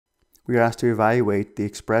we are asked to evaluate the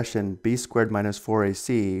expression b squared minus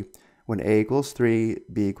 4ac when a equals 3,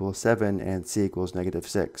 b equals 7, and c equals negative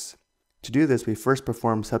 6. To do this, we first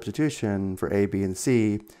perform substitution for a, b, and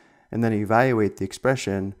c, and then evaluate the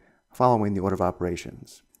expression following the order of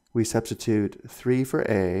operations. We substitute 3 for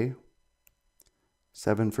a,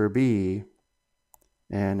 7 for b,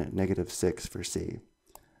 and negative 6 for c.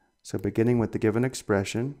 So beginning with the given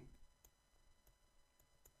expression,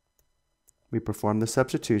 we perform the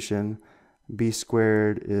substitution. B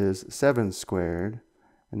squared is 7 squared,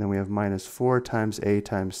 and then we have minus 4 times a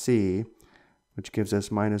times c, which gives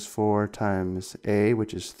us minus 4 times a,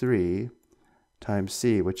 which is 3, times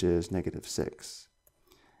c, which is negative 6.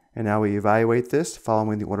 And now we evaluate this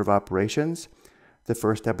following the order of operations. The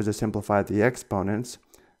first step is to simplify the exponents.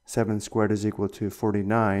 7 squared is equal to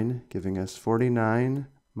 49, giving us 49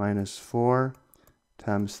 minus 4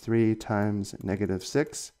 times 3 times negative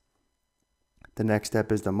 6. The next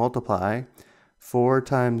step is to multiply. 4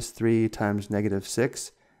 times 3 times negative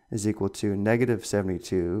 6 is equal to negative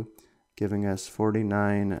 72, giving us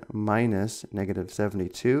 49 minus negative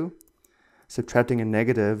 72. Subtracting a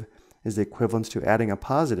negative is the equivalent to adding a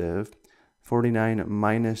positive. 49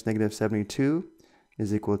 minus negative 72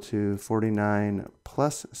 is equal to 49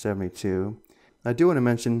 plus 72. I do want to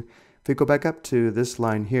mention, if we go back up to this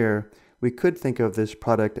line here, we could think of this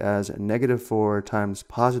product as negative 4 times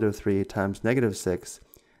positive 3 times negative 6,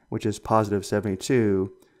 which is positive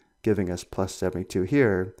 72, giving us plus 72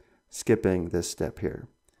 here, skipping this step here.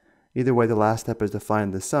 Either way, the last step is to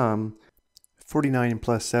find the sum. 49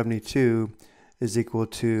 plus 72 is equal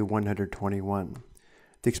to 121.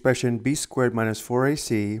 The expression b squared minus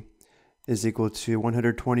 4ac is equal to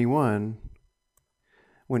 121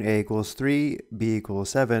 when a equals 3, b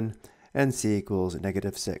equals 7, and c equals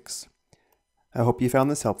negative 6. I hope you found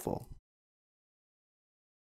this helpful.